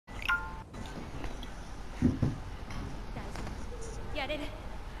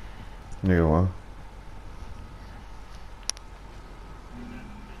Nigga, what?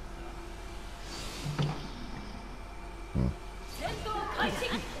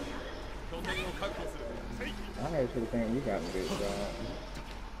 I actually think you got a good job.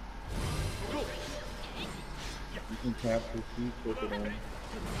 You can capture C quicker than.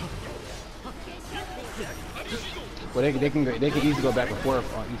 Well, they can easily go back and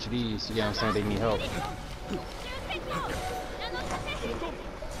forth on each of these. You know what I'm saying? They need help.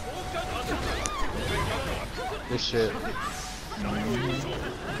 This shit.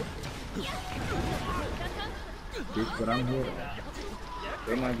 This what I'm here.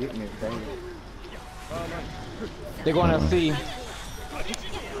 They're not getting it, baby. They're going to C.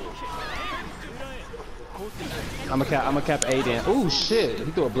 I'm a cap A then. Ooh shit!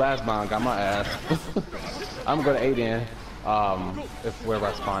 He threw a blast bomb, got my ass. I'm gonna go to A then. If wherever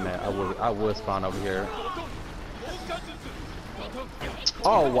I spawn at, I would spawn over here.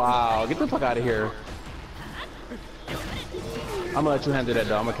 Oh wow! Get the fuck out of here! I'm gonna let you handle that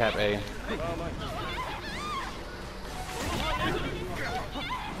though. I'm gonna cap A.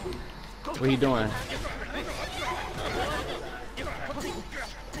 What are you doing?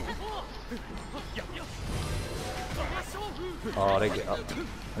 Oh, they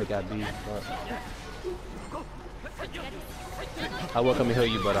got B. I will come and heal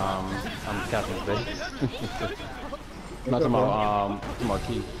you, but I'm capping his base. Not tomorrow,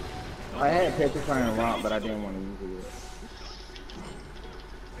 key. I had petrifying rock, but I didn't want to use it.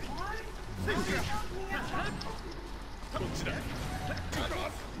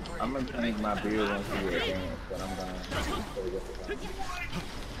 I'm gonna change my build once we advance, but I'm gonna stay with it.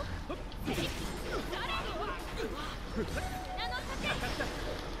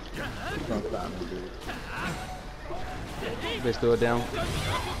 He's gonna stop me, dude. Bitch, threw it down.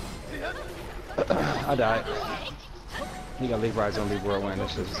 I died. He got leave rise on leave whirlwind. That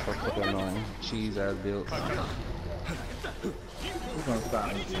shit's just so fucking annoying. Cheese ass build. He's gonna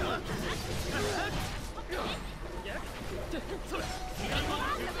stop me, dude.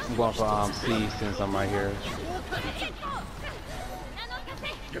 I'm going for C since I'm right here.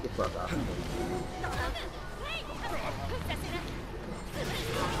 Get the fuck out.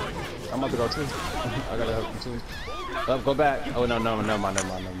 I'm about to go too. I gotta help him too. Oh, go back. Oh no, never mind.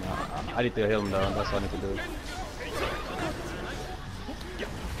 I need to heal him though. That's what I need to do.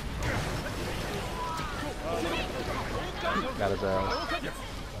 Got his ass.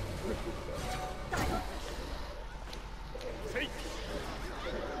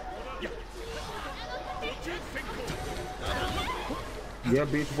 Yeah,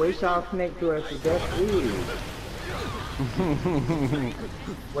 bitch, waste y'all snake to us, that's it.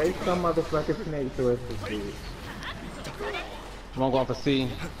 Waste some motherfucking snake to us, bitch. I'm going for C.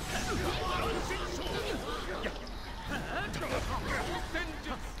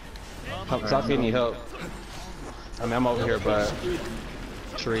 Sasuke need help. I mean, I'm over here, but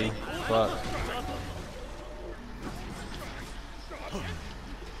tree, fuck.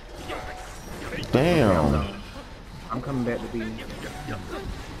 Damn. I'm coming back to B.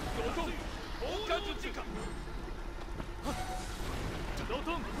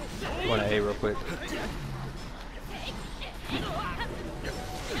 Going to A real quick.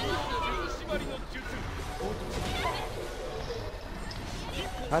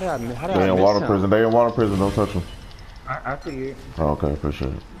 How did I They in water prison. They in water prison. Don't touch them. I see it. Oh, okay,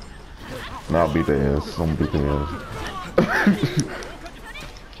 appreciate it. Now I'll beat their ass. I'm gonna beat their ass.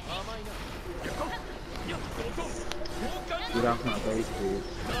 Get off my base, please.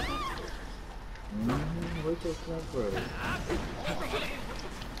 Where's your sniper?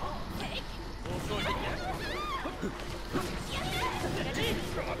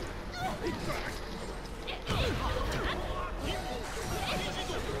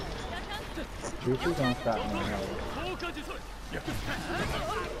 This is gonna stop me now.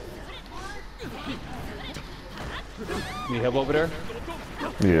 Need help over there?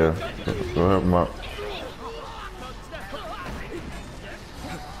 Yeah, go help him out.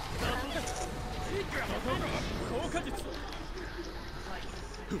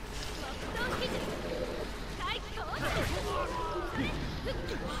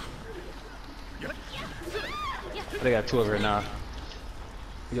 They got two over here now.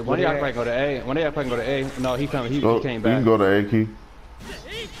 Yeah, one of y'all probably go to A. One of y'all probably go to A. No, he came back. You can go to A key.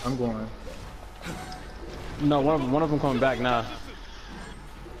 I'm going. No, one of them coming back now.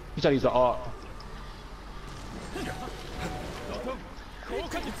 He tried to use the ult.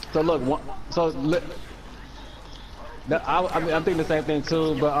 So look, I'm thinking the same thing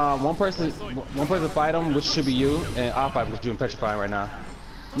too. But one person fight him, which should be you, and I'll fight because you're in petrifying right now.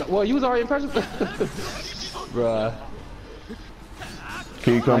 No, well, you was already in petrifying, bruh.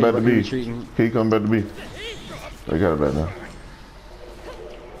 Can you come back to B? Retreating. Can you come back to B? They got it back now.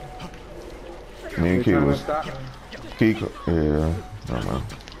 Me and Key was. Key, yeah. I don't know.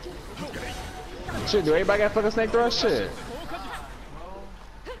 Shit, do everybody got fucking snake thrust? Shit.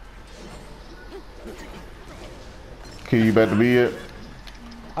 Key, you back to B yet?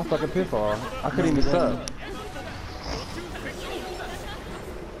 I fucking pitfall. I couldn't even sub.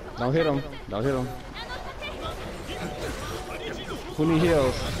 Don't hit him. Don't hit him. Who need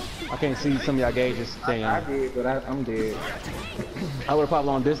heals? I can't see some of y'all gauges. Damn. I did, but I'm dead. I would have popped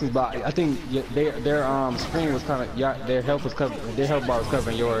long distance, but I think their screen was kind of their health was covering, their health bar was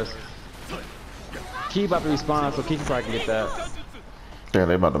covering yours. Key about to respawn, so Key can probably get that. Yeah,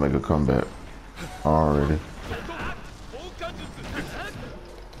 they about to make a comeback already.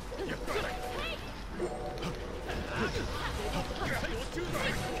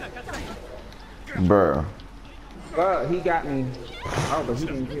 Bruh. He got me. Oh, but he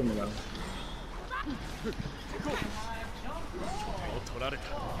didn't kill me though.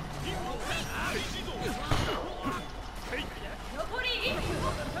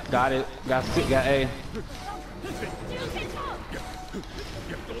 Got it. Got A.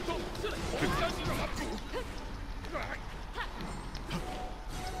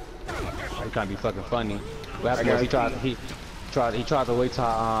 He trying to be fucking funny. What happened was he tried to wait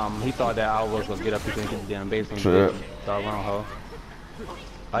till he thought that I was gonna get up here and get the damn basement. Shit. Thought wrong hoe.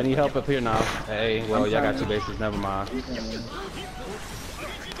 I need help up here now. Hey, well y'all got 2 bases, never mind.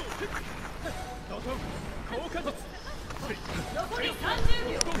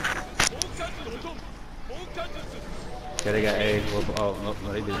 Yeah, they got A. Oh no,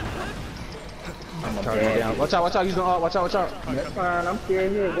 they didn't. Down. Watch out, he's gonna watch out. That's fine, I'm still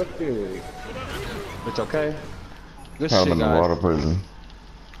here. What's good? It's okay. Good Got shit, him in the guys. water prison.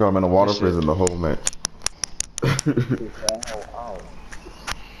 Got him in the water prison the whole match.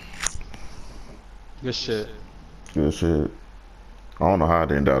 Good shit. Good shit. I don't know how I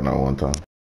didn't die that one time.